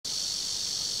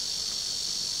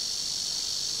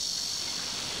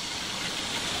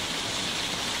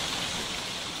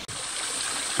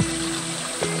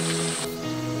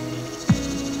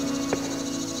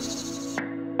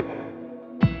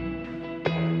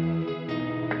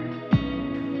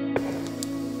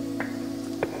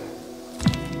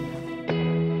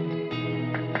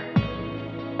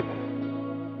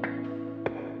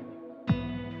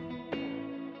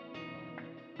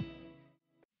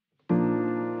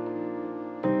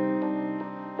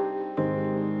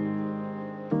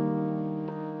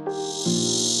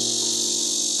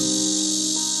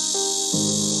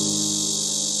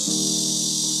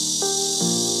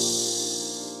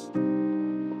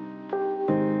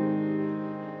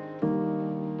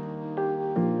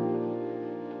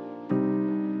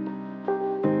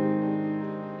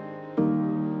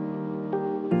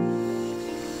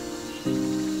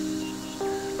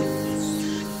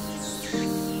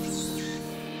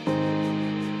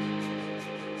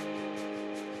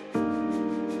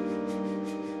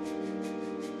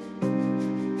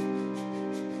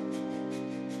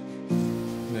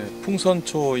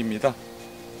풍선초입니다.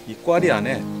 이 꽈리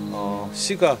안에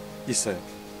씨가 있어요.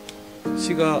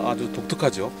 씨가 아주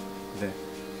독특하죠. 네,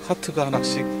 하트가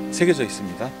하나씩 새겨져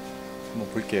있습니다.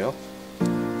 한번 볼게요.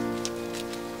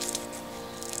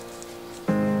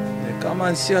 네,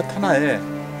 까만 씨앗 하나에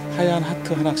하얀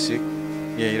하트 하나씩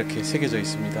이렇게 새겨져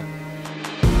있습니다.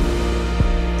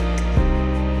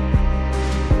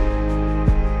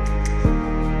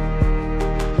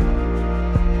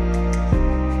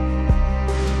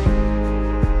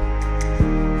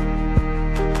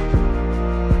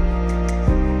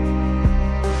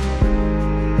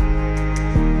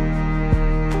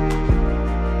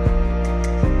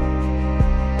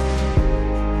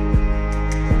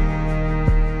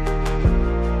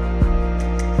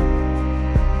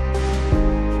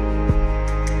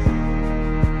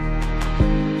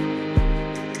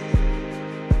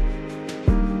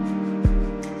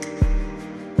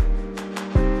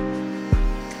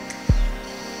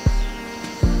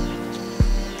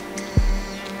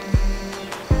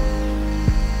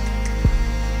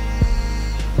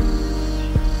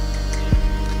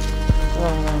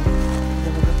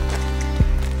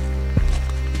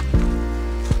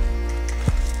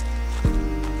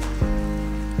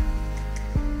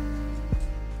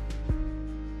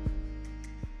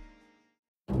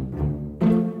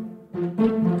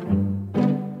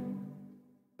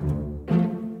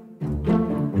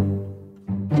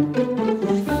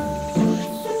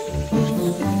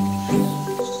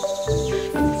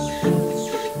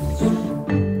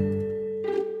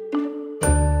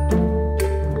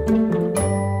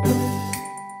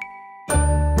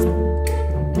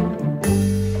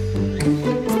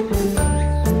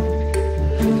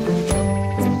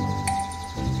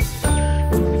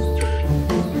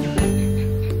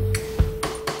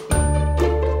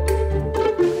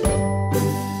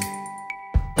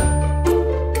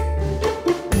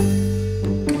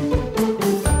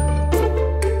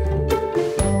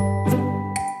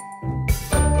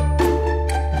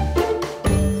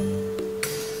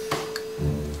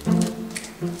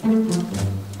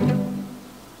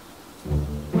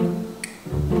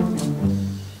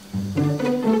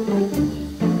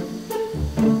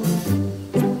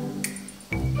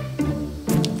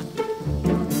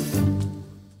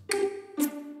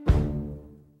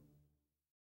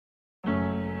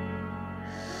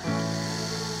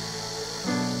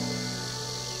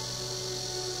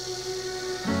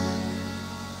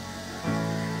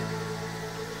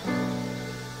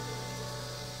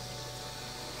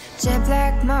 Jet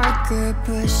black marker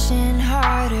pushing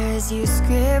harder as you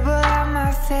scribble out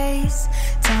my face,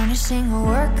 tarnishing a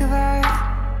work of art.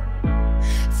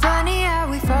 Funny how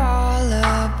we fall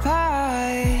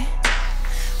apart.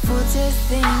 Fool to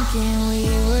thinking we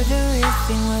were the real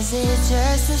thing. Was it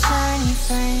just a shiny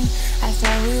frame? I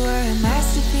thought we were a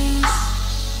masterpiece,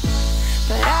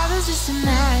 but I was just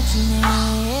imagining.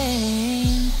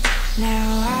 Now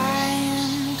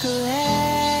I'm collecting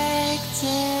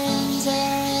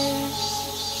dust,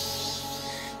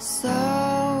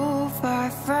 so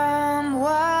far from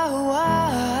what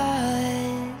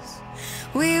was.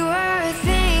 We were a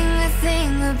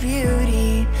thing of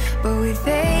beauty, but we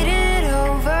faded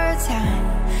over time.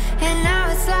 And now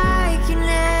it's like you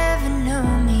never knew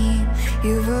me.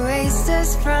 You've erased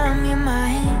us from your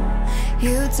mind.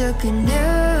 You took a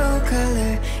new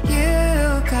color,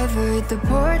 you covered the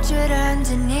portrait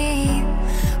underneath.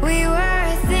 We were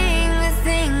a thing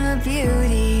of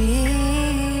beauty,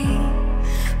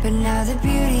 but now the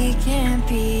beauty can't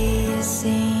be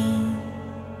seen.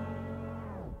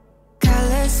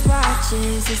 Color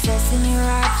swatches, assessing your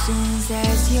options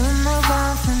as you move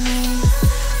on from me.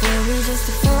 Were we just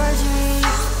a forgery,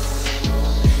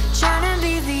 trying to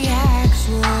be the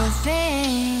actual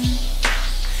thing?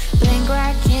 Blank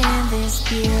white canvas,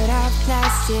 peeled off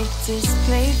plastic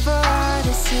display for all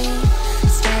to see.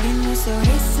 Starting you so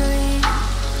hastily,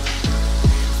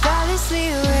 flawlessly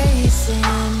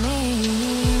erasing me.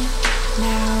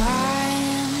 Now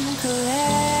I'm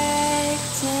collecting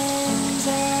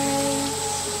dust,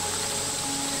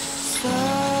 so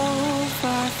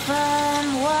far from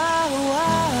what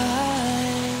was.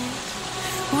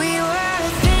 We were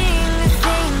a thing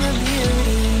of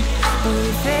beauty, but we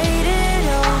faded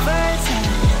over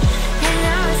time. And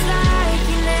now it's like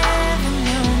you never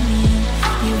knew me.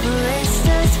 You've erased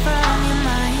us from your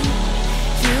mind.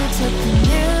 You took a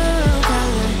new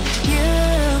color, you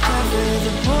covered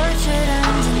the portrait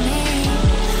underneath.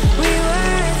 We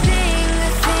were a thing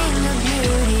of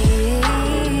beauty,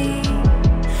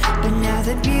 but now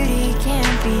the beauty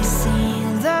can't be seen.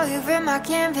 Though you've read my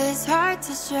canvas, hard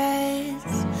to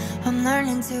stress, I'm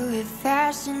learning to hit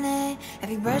fashion it.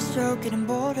 Every brushstroke getting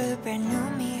bolder, brand new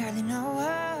me, hardly know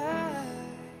what